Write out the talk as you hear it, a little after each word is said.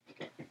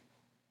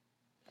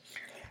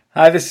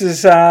Hi, this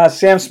is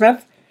Sam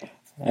Smith,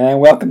 and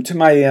welcome to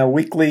my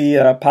weekly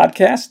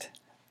podcast.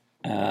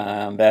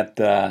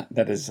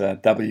 That is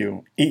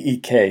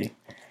WEEK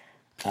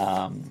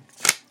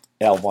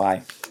LY,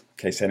 in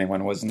case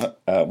anyone was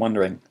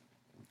wondering.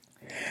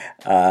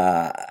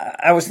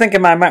 I was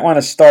thinking I might want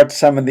to start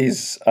some of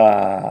these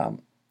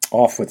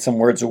off with some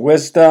words of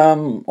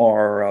wisdom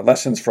or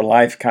lessons for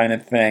life kind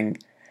of thing.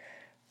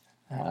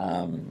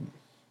 And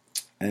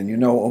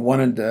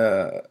one of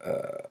the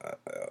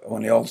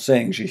old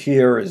sayings you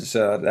hear is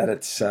that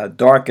it's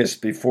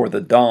darkest before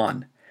the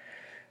dawn,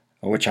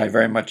 which I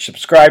very much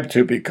subscribe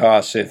to,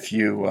 because if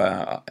you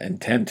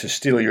intend to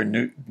steal your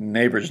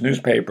neighbor's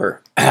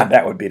newspaper,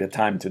 that would be the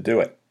time to do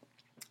it.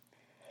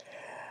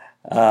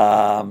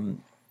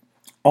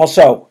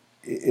 Also,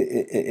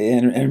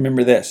 and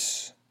remember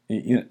this,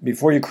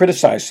 before you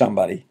criticize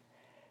somebody,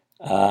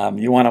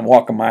 you want to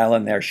walk a mile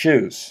in their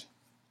shoes.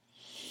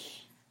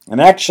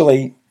 And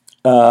actually,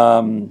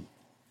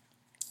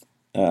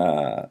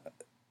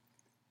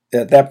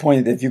 at that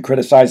point, if you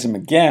criticize them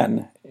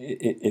again,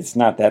 it's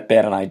not that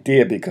bad an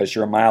idea because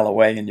you're a mile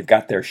away and you've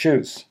got their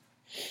shoes.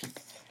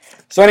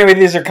 So anyway,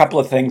 these are a couple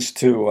of things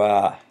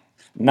to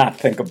not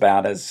think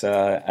about as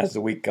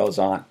the week goes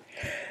on.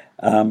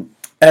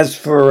 As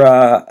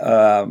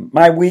for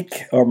my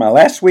week, or my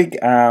last week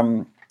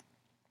I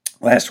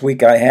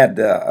had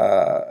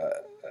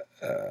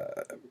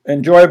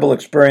enjoyable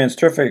experience,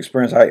 terrific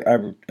experience.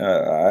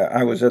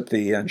 I was at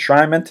the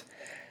enshrinement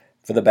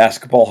for the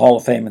Basketball Hall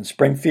of Fame in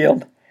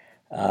Springfield,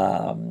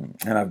 and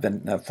I've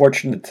been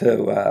fortunate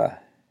to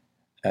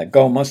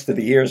go most of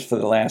the years for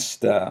the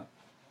last 8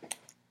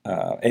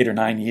 or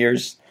 9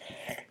 years.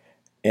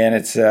 And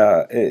I've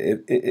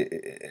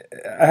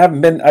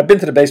been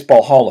to the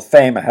Baseball Hall of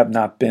Fame. I have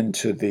not been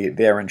to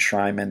their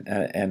enshrinement,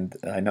 and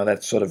I know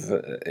that's sort of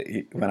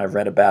when I've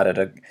read about it,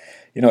 a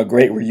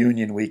great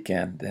reunion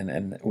weekend,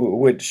 and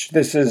which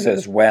this is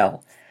as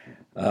well.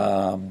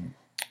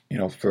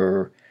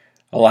 For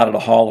a lot of the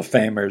Hall of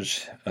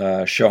Famers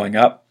showing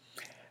up.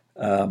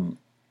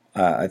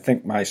 I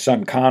think my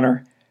son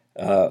Connor,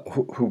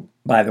 who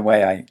by the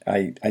way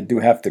I do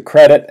have to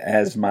credit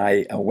as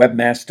my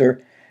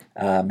webmaster,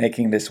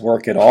 making this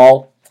work at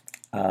all.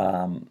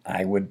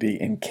 I would be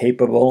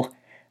incapable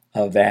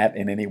of that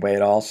in any way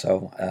at all.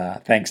 So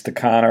thanks to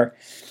Connor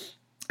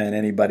and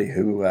anybody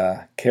who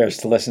cares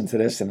to listen to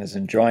this and is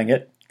enjoying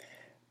it.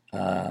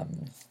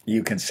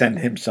 You can send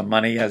him some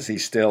money, as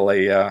he's still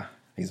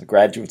he's a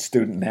graduate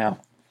student now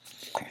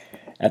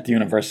at the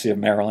University of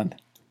Maryland.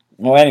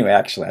 Well, anyway,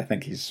 actually, I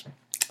think he's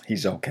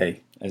okay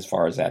as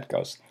far as that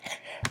goes.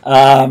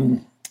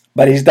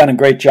 But he's done a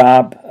great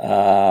job.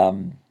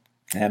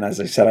 And as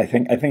I said, I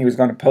think he was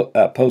going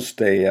to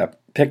post a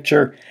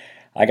picture.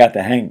 I got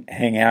to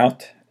hang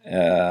out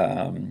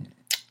a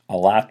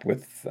lot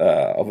with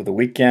over the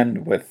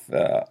weekend with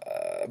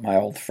my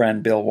old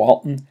friend Bill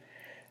Walton.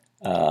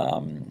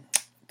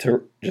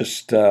 To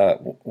just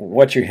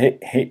what you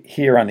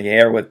hear on the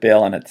air with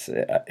Bill, and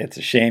it's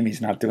a shame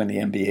he's not doing the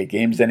NBA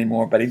games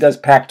anymore, but he does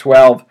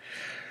Pac-12.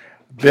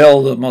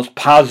 Bill, the most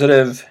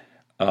positive,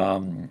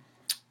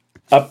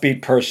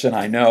 upbeat person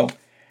I know.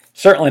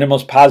 Certainly the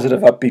most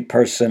positive, upbeat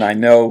person I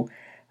know,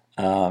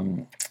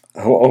 who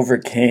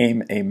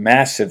overcame a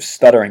massive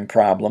stuttering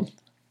problem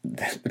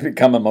to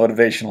become a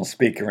motivational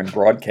speaker and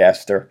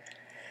broadcaster,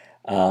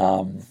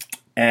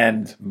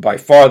 and by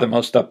far the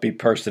most upbeat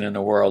person in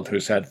the world,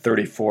 who's had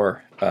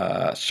 34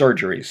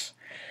 surgeries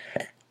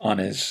on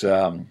his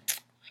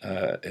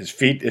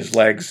feet, his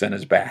legs, and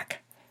his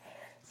back.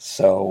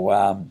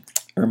 So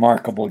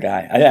remarkable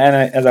guy.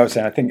 As I was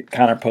saying, I think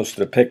Connor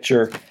posted a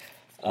picture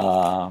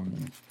over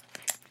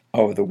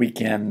the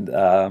weekend.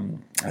 I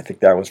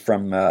think that was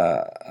from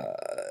a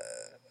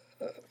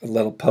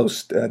little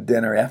post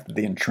dinner after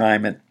the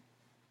enshrinement.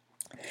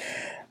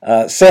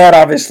 Sad,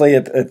 obviously,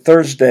 at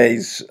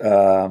Thursday's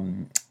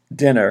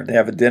dinner. They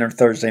have a dinner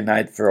Thursday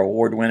night for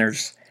award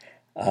winners.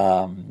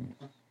 Rod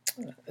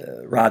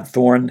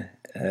Thorne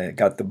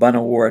got the Bunn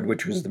Award,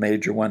 which was the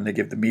major one. They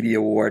give the Media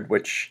Award,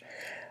 which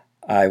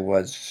I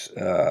was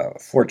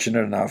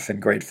fortunate enough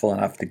and grateful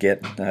enough to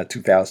get in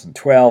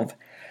 2012.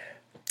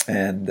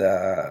 And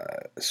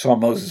saw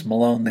Moses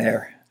Malone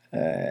there,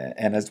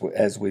 and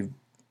as we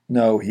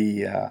know,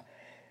 he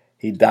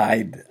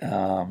died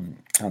on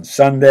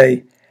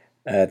Sunday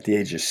at the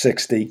age of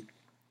 60,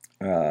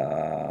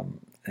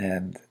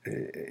 and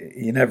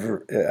you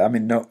never. I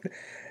mean, no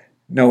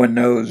one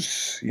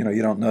knows.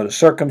 You don't know the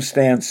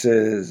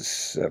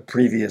circumstances,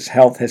 previous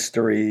health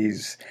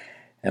histories,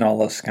 and all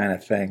those kind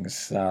of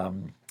things.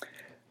 Never,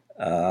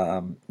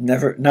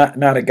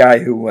 not a guy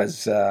who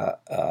was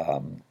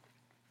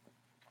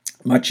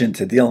much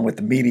into dealing with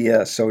the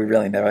media, so we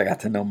really never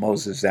got to know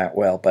Moses that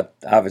well. But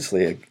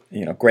obviously,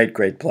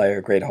 great player,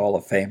 great Hall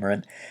of Famer,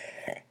 and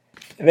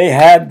they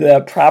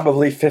had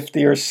probably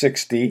 50 or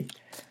 60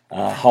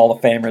 Hall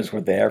of Famers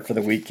were there for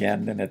the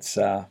weekend, and it's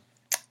a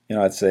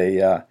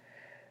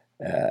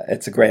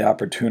great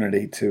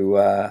opportunity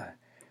to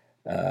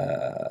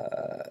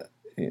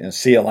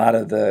see a lot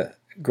of the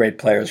great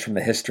players from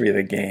the history of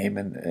the game,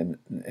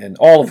 and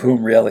all of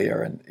whom really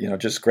are in,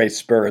 just great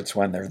spirits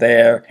when they're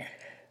there.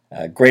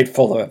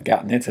 Grateful to have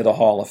gotten into the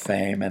Hall of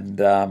Fame,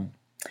 and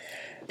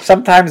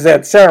sometimes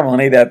that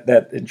ceremony, that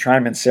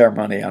enshrinement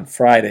ceremony on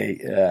Friday,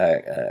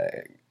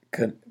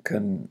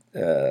 can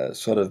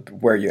sort of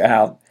wear you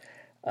out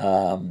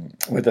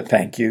with the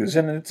thank yous,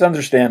 and it's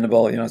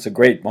understandable. It's a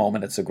great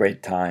moment, it's a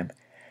great time.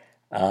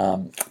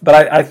 But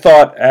I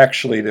thought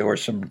actually there were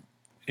some,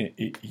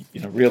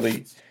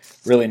 really,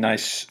 really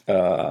nice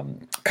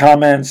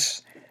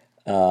comments.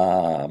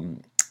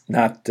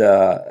 Not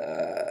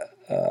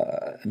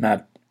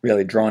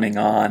really droning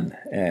on,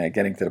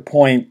 getting to the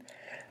point.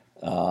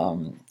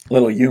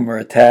 Little humor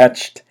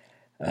attached.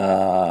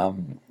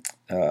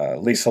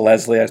 Lisa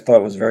Leslie, I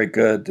thought was very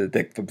good.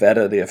 Dick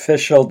Pavetta, the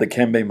official.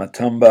 Dikembe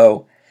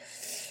Mutombo.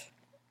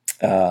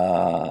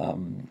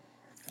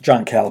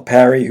 John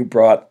Calipari, who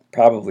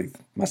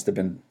must have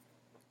been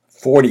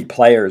 40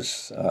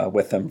 players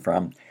with him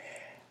from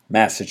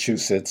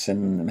Massachusetts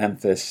and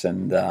Memphis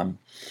and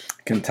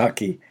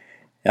Kentucky.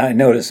 I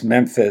noticed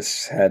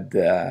Memphis had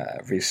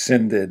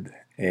rescinded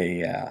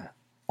a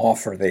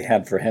offer they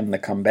had for him to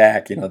come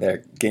back.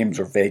 Their games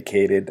were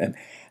vacated. And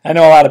I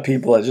know a lot of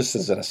people, just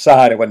as an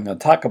aside, I wasn't going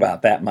to talk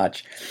about that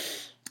much.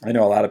 I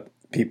know a lot of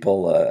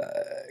people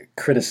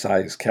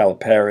criticize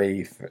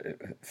Calipari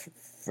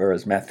for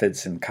his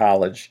methods in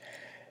college,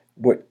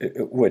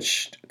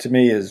 which to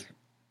me is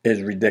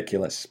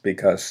ridiculous,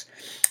 because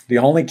the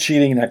only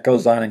cheating that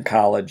goes on in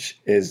college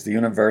is the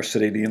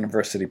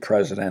university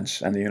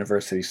presidents, and the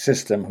university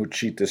system who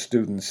cheat the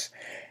students,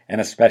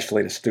 and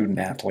especially the student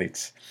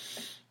athletes.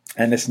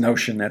 And this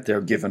notion that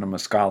they're giving them a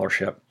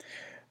scholarship,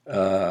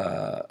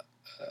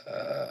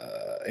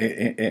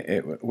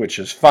 which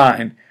is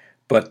fine,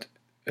 but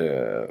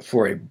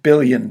for a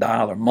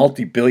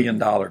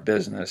multi-billion-dollar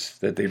business,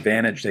 that the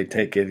advantage they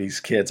take of these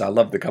kids. I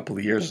loved a couple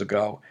of years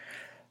ago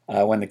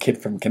when the kid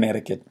from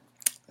Connecticut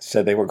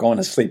said they were going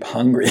to sleep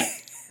hungry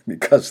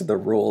because of the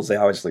rules. They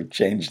obviously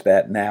changed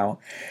that now.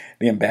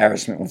 The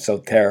embarrassment was so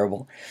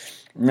terrible.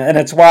 And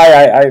it's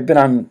why I've been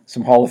on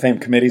some Hall of Fame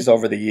committees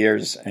over the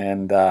years,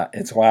 and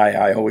it's why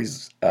I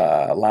always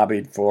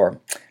lobbied for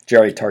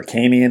Jerry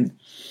Tarkanian.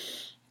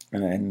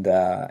 And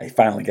he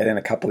finally got in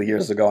a couple of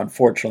years ago.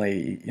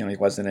 Unfortunately, he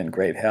wasn't in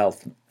great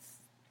health.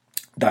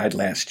 Died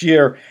last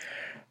year.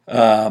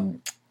 But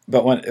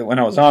when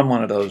I was on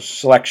one of those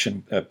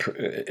selection,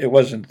 it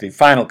wasn't the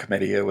final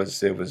committee. It was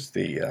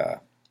the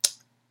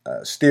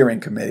steering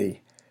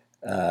committee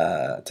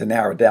to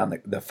narrow down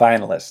the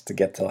finalists, to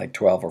get to like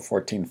 12 or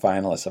 14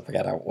 finalists. I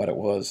forgot what it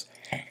was.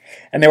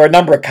 And there were a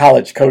number of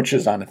college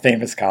coaches on it,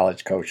 famous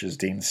college coaches,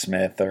 Dean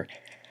Smith or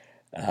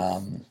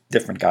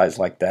different guys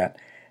like that.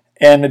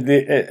 And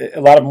a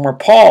lot of them were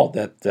appalled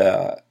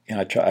that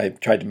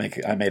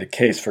I made a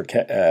case for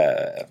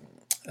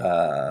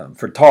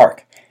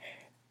Tark,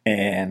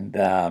 and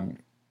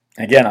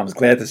again, I was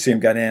glad to see him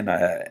get in.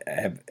 I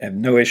have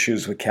no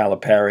issues with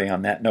Calipari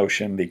on that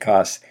notion,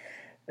 because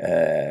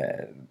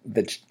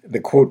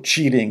the quote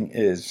cheating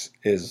is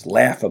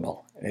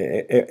laughable.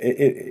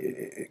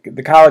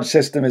 The college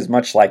system is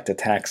much like the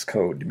tax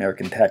code, the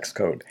American tax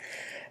code,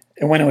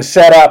 and when it was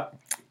set up,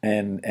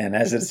 and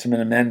as it's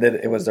been amended,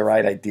 it was the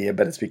right idea,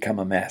 but it's become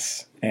a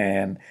mess.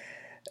 And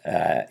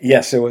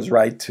yes, it was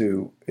right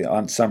to,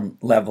 on some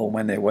level,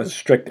 when there was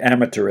strict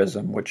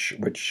amateurism,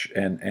 which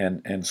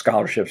and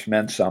scholarships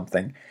meant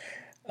something.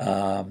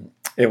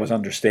 It was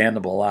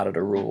understandable, a lot of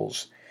the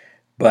rules,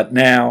 but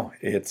now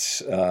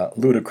it's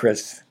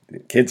ludicrous.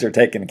 Kids are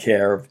taken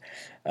care of,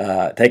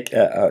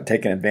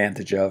 taken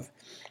advantage of,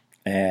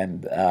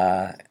 and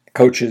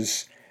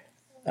coaches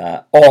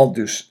all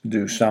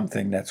do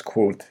something that's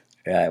quote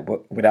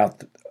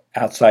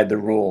outside the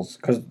rules,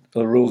 because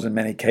the rules in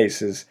many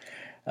cases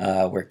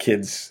where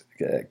kids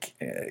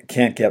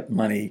can't get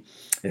money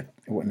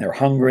when they're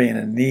hungry and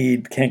in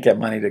need, can't get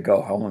money to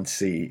go home and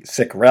see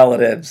sick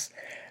relatives.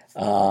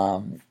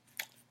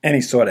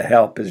 Any sort of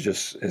help is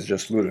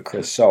just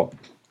ludicrous. So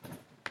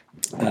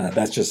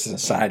that's just an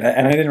aside,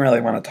 and I didn't really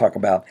want to talk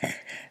about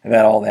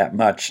that all that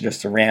much,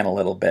 just to rant a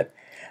little bit.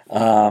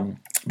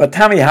 But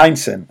Tommy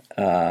Heinsohn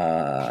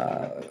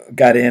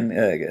got in,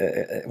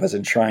 was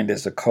enshrined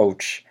as a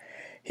coach.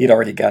 He'd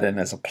already got in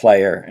as a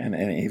player, and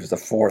he was the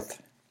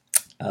fourth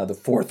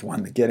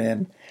one to get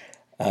in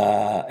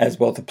as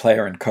both a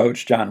player and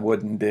coach. John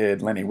Wooden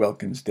did, Lenny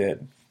Wilkins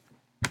did.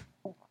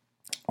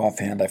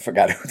 Offhand, I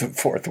forgot who the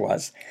fourth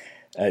was.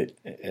 You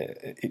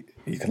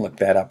can look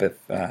that up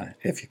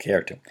if you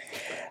care to.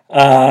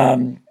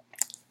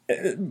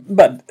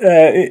 But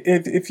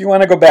if you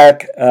want to go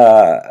back,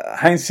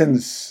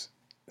 Heinsohn's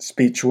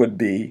speech would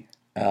be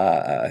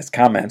his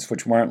comments,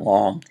 which weren't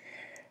long,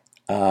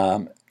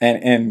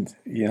 and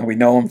we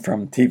know him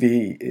from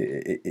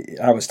TV.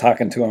 I was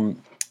talking to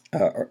him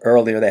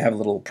earlier. They have a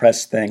little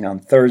press thing on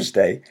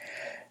Thursday,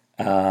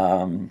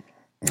 and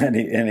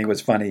he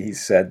was funny. He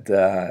said,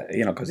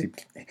 because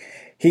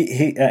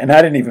he and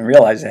I didn't even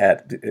realize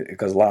that,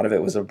 because a lot of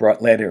it was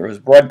later it was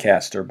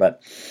broadcaster,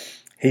 but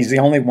He's the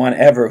only one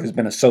ever who's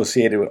been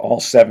associated with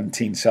all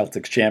 17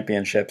 Celtics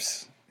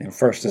championships.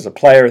 First as a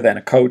player, then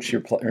a coach. He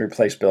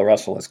replaced Bill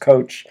Russell as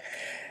coach,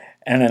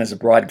 and then as a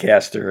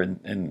broadcaster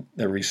in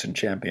the recent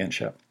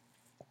championship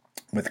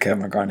with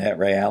Kevin Garnett,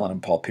 Ray Allen,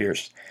 and Paul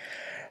Pierce.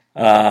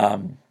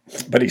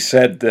 But he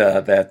said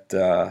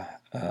that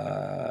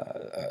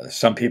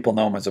some people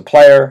know him as a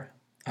player,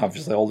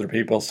 obviously older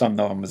people. Some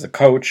know him as a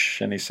coach,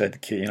 and he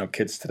said,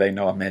 kids today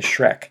know him as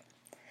Shrek.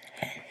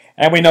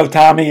 And we know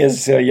Tommy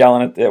is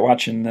yelling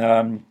watching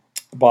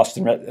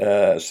Boston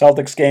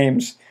Celtics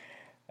games,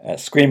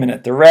 screaming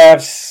at the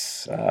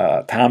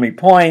refs. Tommy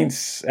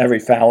points. Every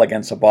foul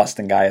against a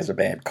Boston guy is a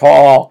bad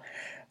call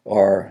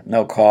or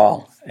no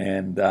call,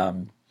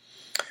 and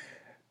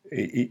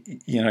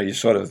you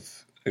sort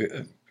of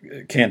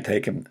can't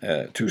take him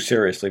too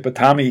seriously. But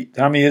Tommy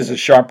is a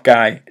sharp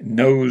guy,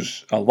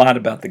 knows a lot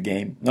about the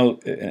game,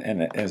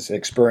 and has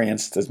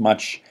experienced as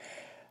much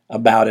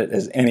about it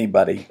as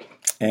anybody.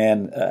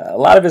 And a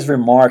lot of his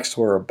remarks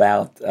were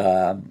about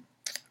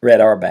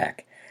Red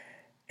Auerbach.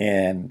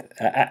 And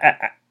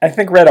I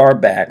think Red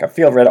Auerbach, I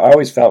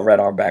always felt Red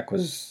Auerbach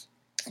was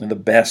the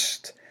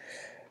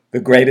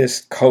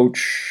greatest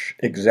coach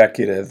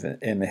executive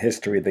in the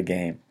history of the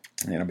game.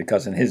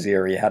 Because in his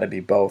era, you had to be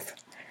both.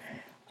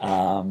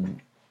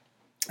 And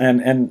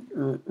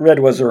Red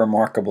was a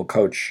remarkable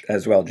coach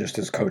as well, just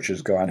as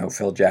coaches go. I know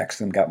Phil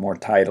Jackson got more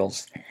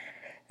titles,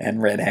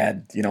 and Red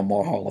had,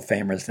 more Hall of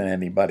Famers than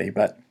anybody.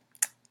 But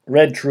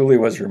Red truly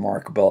was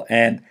remarkable.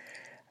 And,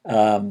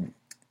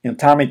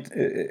 Tommy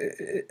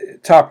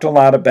talked a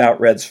lot about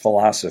Red's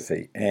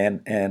philosophy.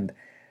 And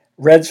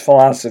Red's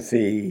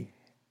philosophy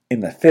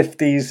in the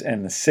 50s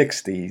and the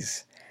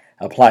 60s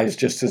applies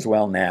just as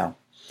well now.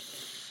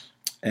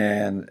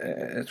 And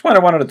it's what I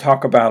wanted to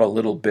talk about a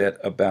little bit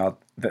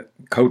about the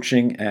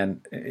coaching.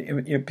 And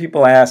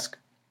people ask,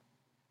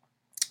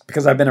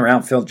 because I've been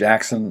around Phil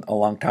Jackson a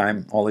long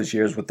time, all these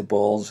years with the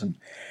Bulls, and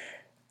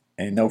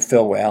know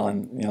Phil well,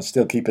 and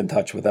still keep in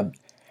touch with him.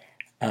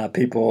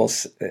 People will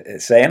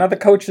say, and other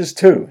coaches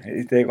too,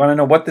 they want to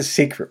know what the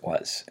secret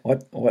was.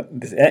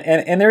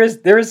 And there is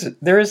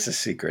a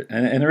secret,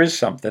 and there is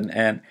something,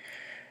 and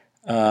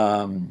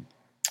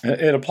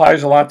it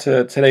applies a lot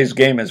to today's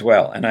game as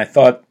well. And I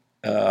thought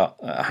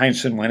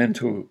Heinsohn went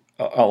into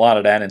a lot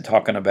of that in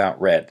talking about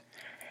Red,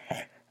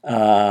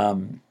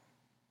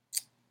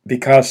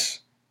 because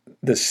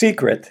the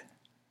secret.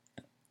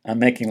 I'm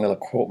making little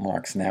quote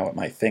marks now with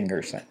my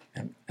fingers.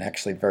 I'm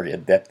actually very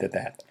adept at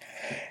that.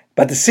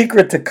 But the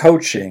secret to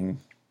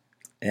coaching,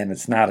 and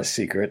it's not a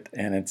secret,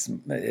 and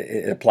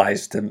it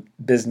applies to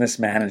business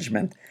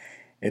management.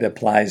 It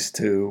applies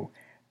to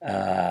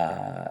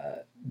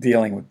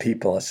dealing with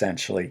people,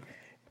 essentially,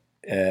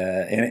 in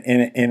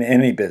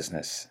any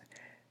business.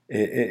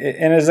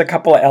 And there's a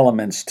couple of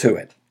elements to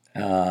it.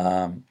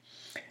 But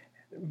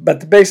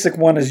the basic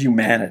one is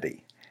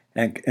humanity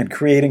and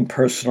creating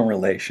personal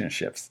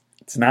relationships.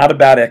 It's not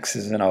about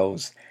X's and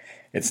O's.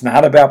 It's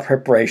not about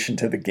preparation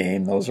to the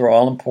game. Those are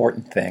all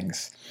important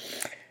things.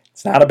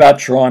 It's not about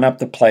drawing up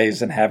the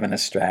plays and having a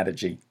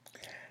strategy.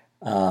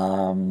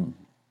 I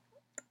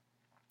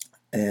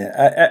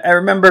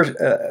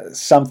remember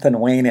something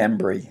Wayne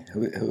Embry,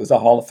 who was a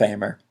Hall of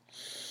Famer,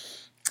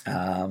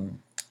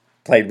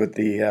 played with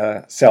the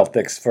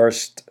Celtics,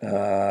 first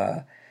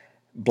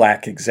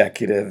black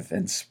executive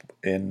in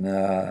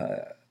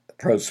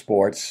pro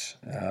sports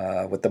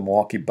with the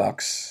Milwaukee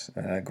Bucks,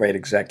 great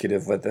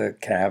executive with the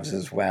Cavs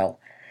as well.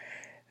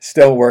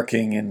 Still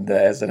working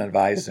as an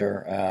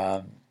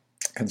advisor,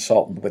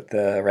 consultant with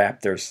the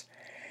Raptors.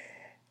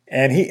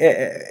 And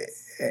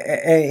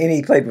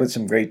he played with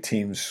some great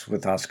teams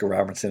with Oscar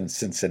Robertson in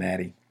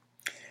Cincinnati.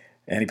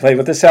 And he played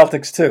with the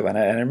Celtics too. And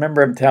I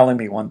remember him telling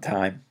me one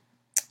time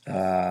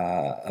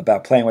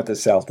about playing with the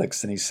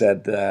Celtics. And he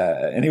said,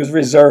 and he was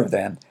reserved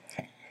then,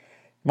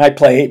 might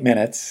play 8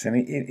 minutes, and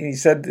he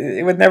said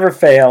it would never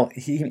fail.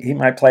 He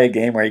might play a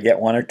game where he'd get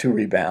 1 or 2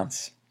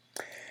 rebounds.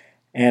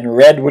 And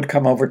Red would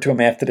come over to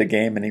him after the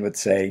game, and he would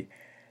say,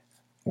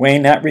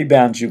 Wayne, that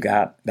rebound you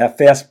got, that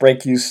fast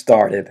break you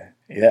started,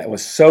 that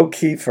was so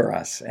key for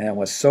us, and it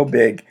was so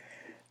big,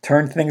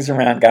 turned things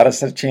around, got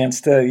us a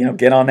chance to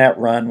get on that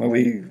run where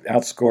we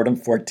outscored them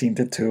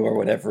 14-2 or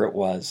whatever it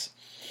was.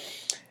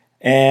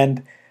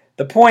 And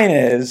the point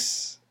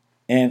is,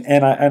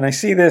 And I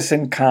see this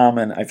in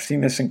common. I've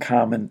seen this in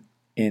common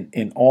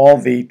in all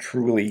the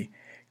truly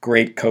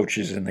great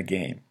coaches in the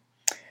game,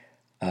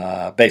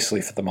 basically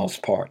for the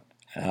most part.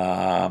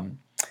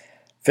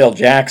 Phil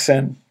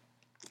Jackson.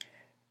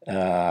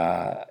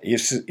 You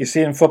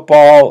see in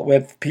football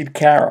with Pete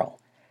Carroll,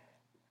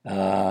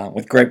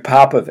 with Greg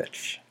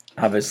Popovich,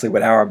 obviously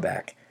with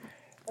Auerbach.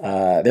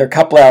 There are a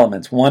couple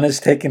elements. One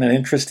is taking an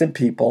interest in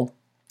people.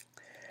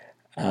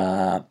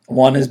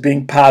 One is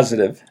being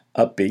positive,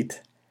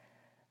 upbeat.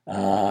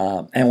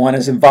 And one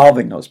is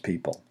involving those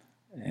people.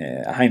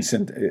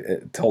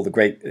 Heinsohn told a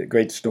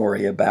great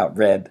story about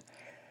Red.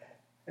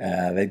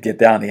 They'd get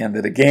down the end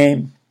of the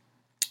game,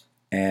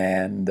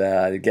 and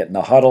they'd get in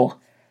a huddle.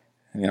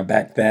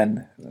 Back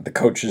then, the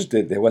coaches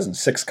there wasn't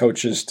 6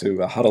 coaches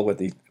to huddle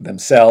with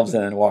themselves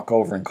and then walk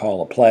over and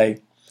call a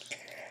play.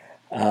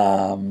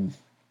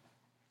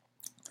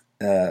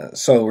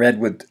 So Red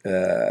would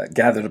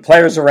gather the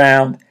players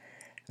around.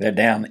 They're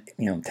down,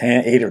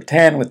 8 or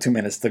 10 with 2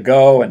 minutes to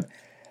go, and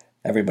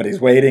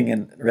everybody's waiting.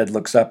 And Red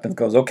looks up and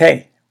goes,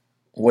 "Okay,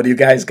 what do you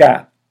guys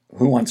got?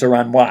 Who wants to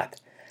run what?"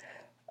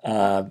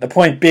 The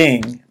point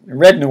being,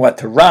 Red knew what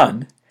to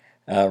run.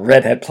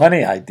 Red had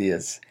plenty of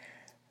ideas,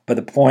 but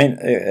the point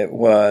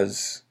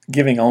was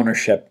giving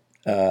ownership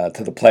to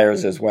the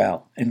players as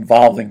well,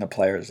 involving the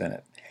players in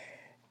it.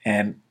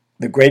 And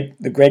the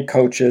great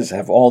coaches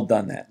have all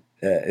done that.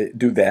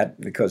 Do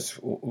that because,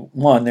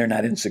 one, they're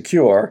not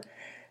insecure.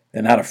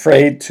 They're not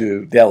afraid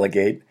to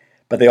delegate,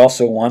 but they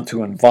also want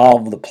to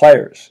involve the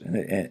players.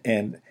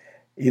 And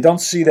you don't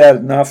see that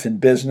enough in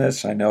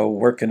business. I know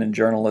working in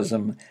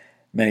journalism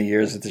many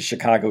years at the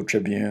Chicago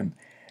Tribune,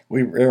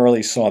 we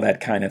rarely saw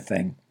that kind of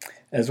thing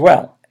as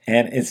well.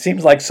 And it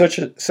seems like such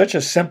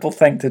a simple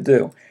thing to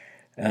do,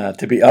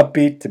 to be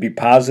upbeat, to be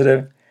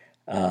positive,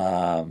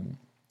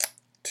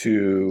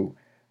 to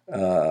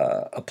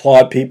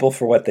applaud people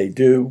for what they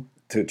do,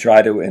 to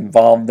try to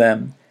involve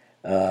them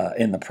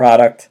in the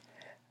product.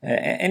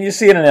 And you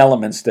see it in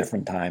elements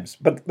different times,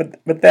 but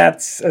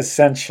that's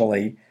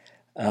essentially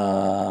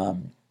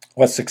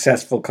what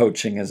successful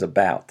coaching is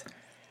about.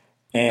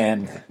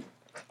 And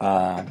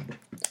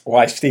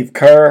why Steve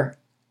Kerr,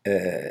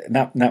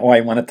 not why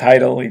he won a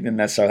title, he didn't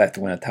necessarily have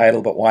to win a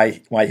title, but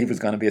why he was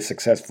going to be a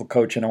successful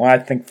coach, and why I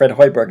think Fred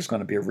Hoiberg is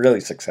going to be a really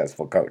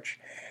successful coach.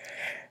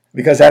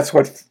 Because that's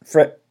what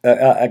Fred,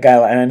 a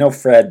guy, and I know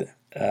Fred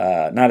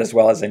not as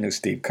well as I knew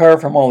Steve Kerr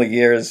from all the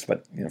years,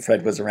 but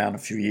Fred was around a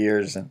few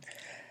years, and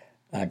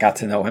I got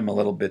to know him a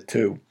little bit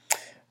too.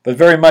 But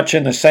very much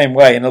in the same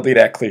way, and it'll be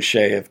that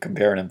cliche of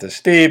comparing him to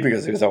Steve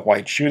because he was a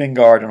white shooting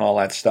guard and all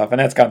that stuff, and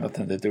that's got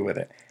nothing to do with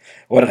it.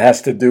 What it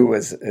has to do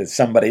is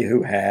somebody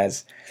who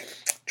has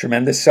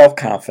tremendous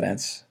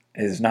self-confidence,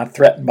 is not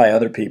threatened by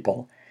other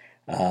people,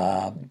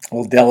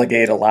 will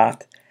delegate a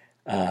lot,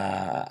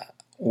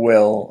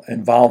 will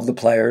involve the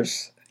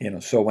players.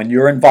 So when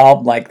you're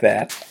involved like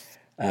that,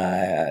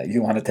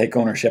 you want to take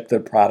ownership of the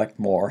product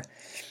more.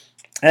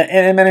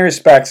 And in many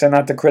respects, and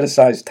not to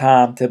criticize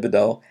Tom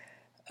Thibodeau,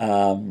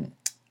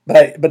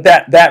 but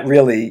that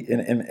really,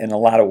 in a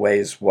lot of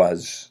ways,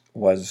 was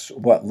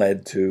what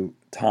led to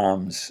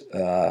Tom's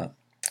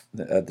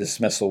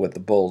dismissal with the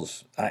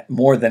Bulls.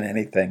 More than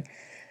anything,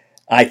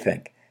 I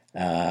think,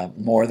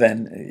 more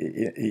than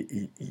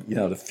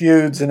the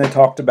feuds and they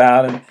talked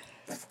about, and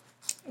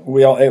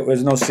it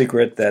was no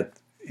secret that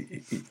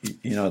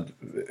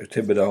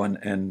Thibodeau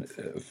and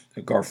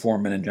Gar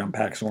Forman and John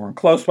Paxson weren't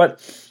close, but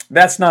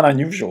that's not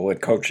unusual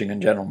with coaching,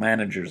 and general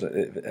managers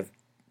have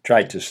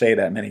tried to say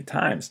that many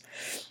times.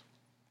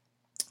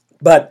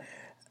 But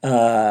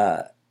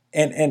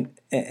and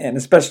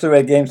especially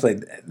at games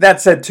like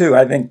that said too,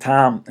 I think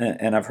Tom,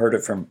 and I've heard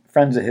it from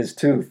friends of his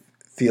too,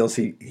 feels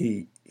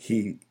he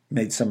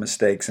made some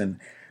mistakes and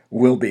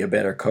will be a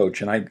better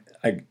coach, and I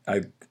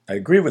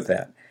agree with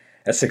that.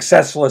 As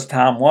successful as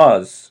Tom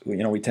was,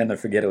 we tend to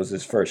forget it was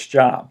his first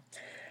job.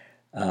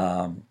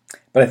 But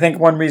I think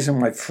one reason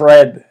why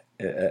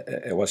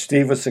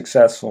Steve was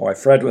successful, why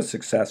Fred was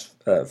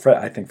successful,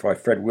 I think why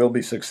Fred will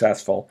be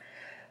successful,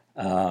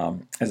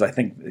 is I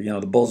think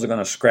the Bulls are going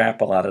to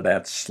scrap a lot of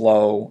that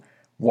slow,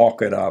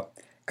 walk it up,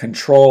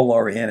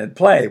 control-oriented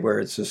play where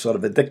it's a sort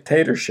of a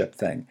dictatorship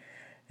thing.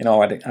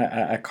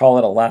 I call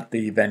it a lot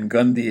the Van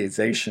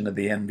Gundyization of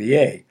the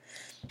NBA,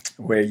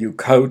 where you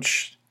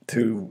coach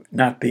to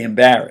not be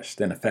embarrassed,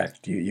 in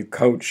effect. You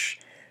coach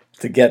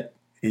to get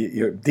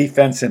your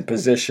defense in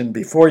position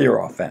before your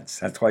offense.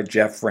 That's why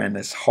Jeff ran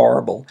this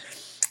horrible,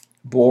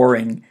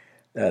 boring,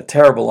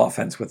 terrible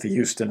offense with the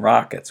Houston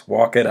Rockets.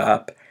 Walk it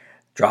up,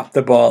 drop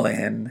the ball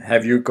in,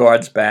 have your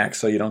guards back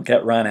so you don't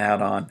get run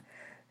out on.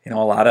 A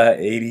lot of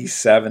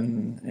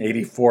 87,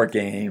 84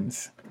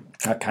 games,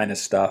 that kind of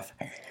stuff.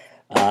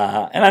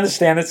 And I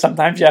understand that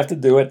sometimes you have to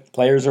do it.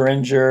 Players are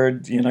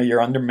injured,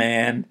 you're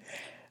undermanned.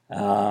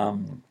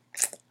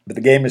 But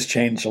the game is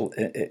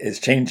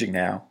changing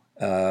now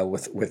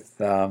with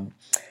a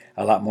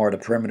lot more of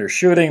the perimeter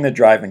shooting, the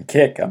drive and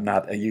kick. I'm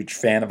not a huge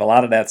fan of a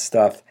lot of that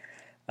stuff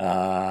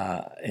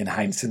in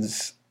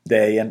Heinsohn's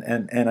day,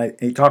 and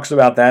he talks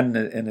about that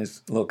in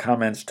his little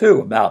comments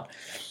too about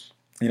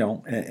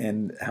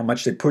and how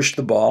much they push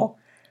the ball.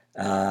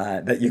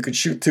 That you could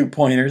shoot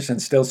 2-pointers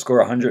and still score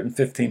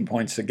 115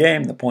 points a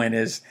game. The point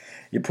is,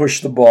 you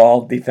push the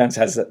ball. Defense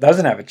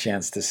doesn't have a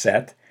chance to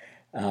set.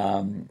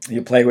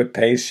 You play with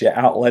pace, you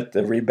outlet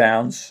the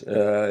rebounds,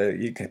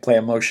 you can play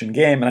a motion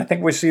game, and I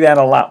think we see that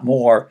a lot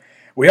more.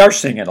 We are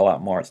seeing it a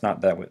lot more. It's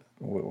not that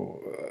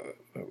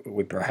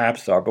we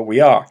perhaps are, but we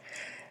are.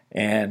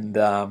 And,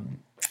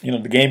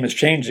 the game is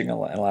changing in a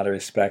lot of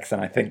respects,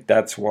 and I think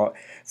that's what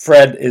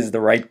Fred is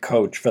the right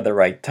coach for the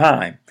right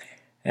time.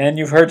 And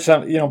you've heard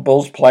some,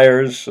 Bulls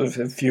players,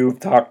 a few have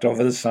talked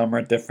over the summer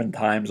at different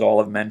times,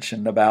 all have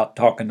mentioned about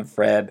talking to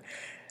Fred,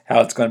 how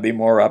it's going to be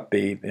more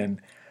upbeat.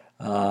 And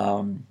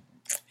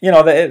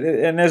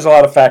and there's a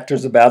lot of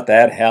factors about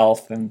that,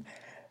 health, and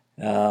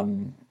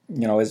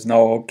is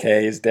Noah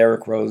okay? Is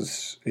Derrick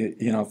Rose,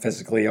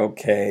 physically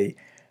okay?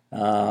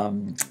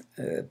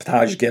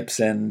 Taj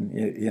Gibson,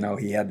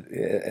 he had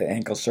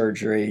ankle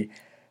surgery.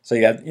 So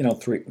you got,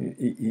 three,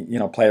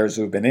 players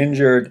who've been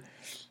injured.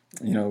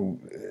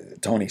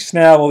 Tony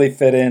Snell, will he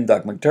fit in?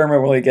 Doug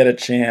McDermott, will he get a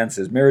chance?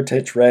 Is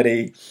Mirotic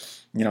ready?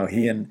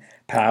 He and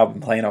Powell have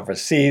been playing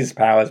overseas.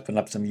 Powell has put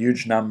up some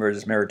huge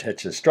numbers.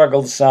 Mirotic has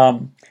struggled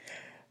some.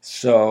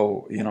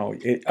 So,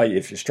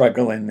 if you're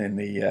struggling in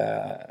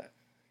the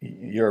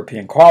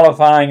European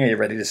qualifying, are you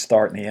ready to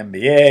start in the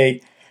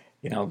NBA?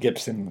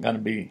 Gibson going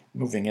to be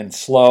moving in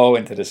slow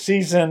into the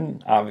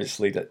season.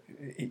 Obviously,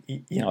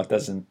 it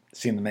doesn't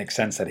seem to make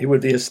sense that he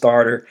would be a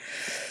starter.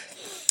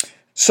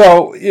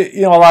 So,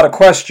 a lot of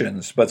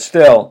questions, but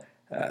still,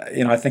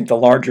 I think the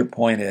larger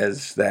point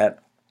is that,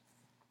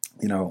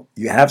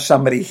 you have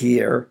somebody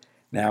here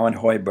now in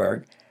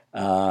Hoiberg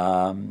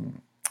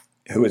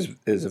who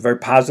is a very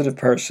positive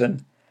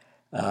person,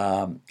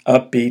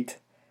 upbeat,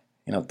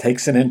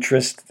 takes an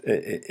interest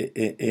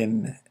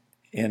in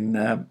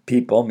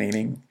people,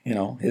 meaning,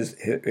 his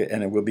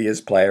and it will be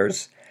his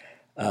players.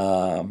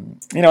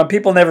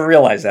 People never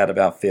realize that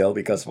about Phil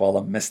because of all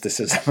the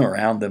mysticism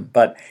around him.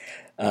 But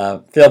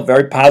Phil,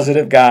 very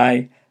positive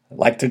guy,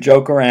 liked to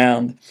joke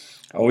around,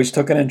 always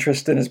took an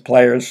interest in his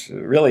players,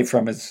 really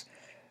from his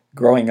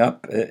growing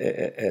up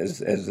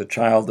as a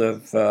child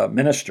of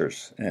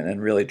ministers,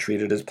 and really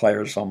treated his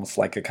players almost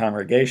like a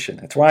congregation.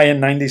 That's why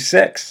in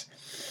 '96,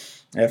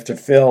 after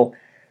Phil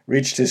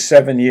reached his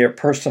 7-year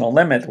personal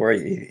limit where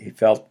he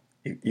felt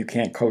you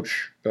can't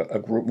coach a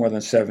group more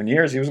than 7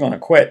 years, he was going to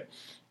quit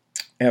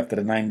after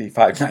the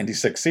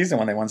 95-96 season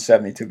when they won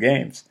 72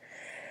 games.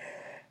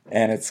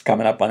 And it's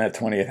coming up on their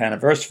 20th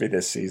anniversary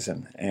this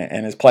season.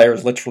 And his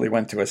players literally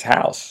went to his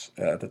house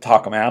to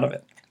talk him out of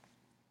it.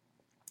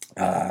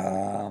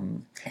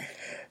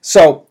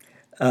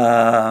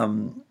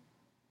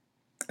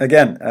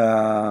 Again,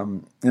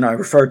 I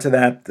refer to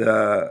that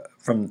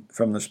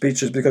from the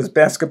speeches because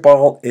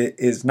basketball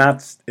is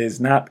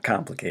not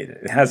complicated.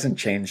 It hasn't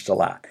changed a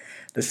lot.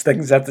 There's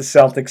things that the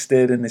Celtics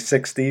did in the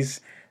 '60s,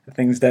 the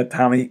things that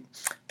Tommy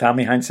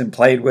Heinsohn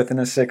played with in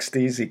the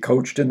 '60s. He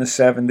coached in the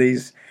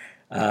 '70s,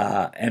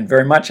 and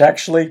very much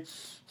actually,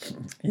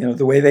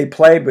 the way they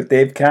played with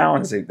Dave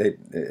Cowens.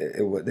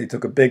 They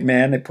took a big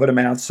man, they put him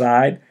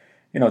outside.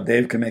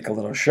 Dave could make a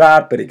little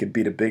shot, but he could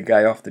beat a big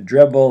guy off the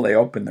dribble. They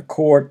opened the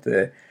court.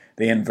 They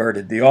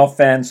inverted the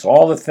offense.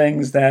 All the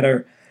things that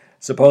are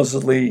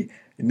supposedly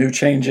new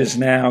changes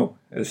now,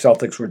 the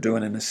Celtics were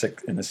doing in the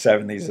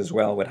 '70s as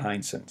well with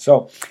Heinsohn.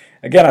 So,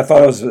 again, I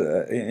thought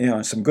it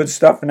was some good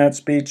stuff in that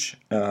speech,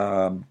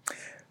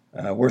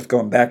 worth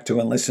going back to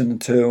and listening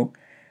to,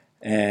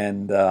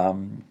 and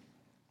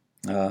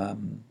I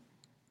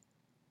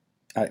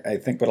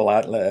think with a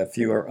lot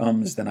fewer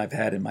ums than I've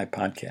had in my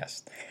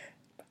podcast.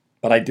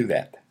 But I do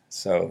that.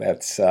 So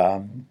that's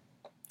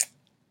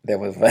there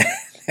was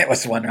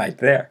one right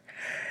there.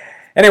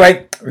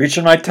 Anyway,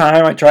 reaching my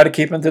time. I try to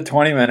keep them to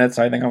 20 minutes.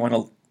 I think I went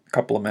a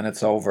couple of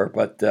minutes over,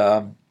 but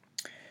that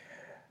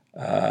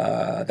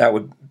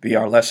would be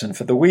our lesson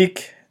for the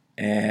week.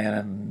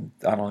 And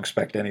I don't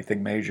expect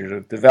anything major to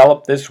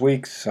develop this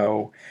week.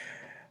 So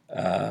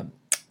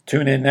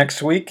tune in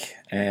next week,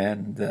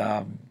 and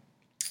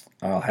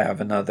I'll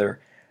have another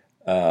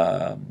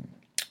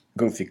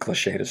goofy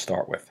cliche to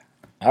start with.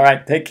 All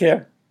right, take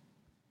care.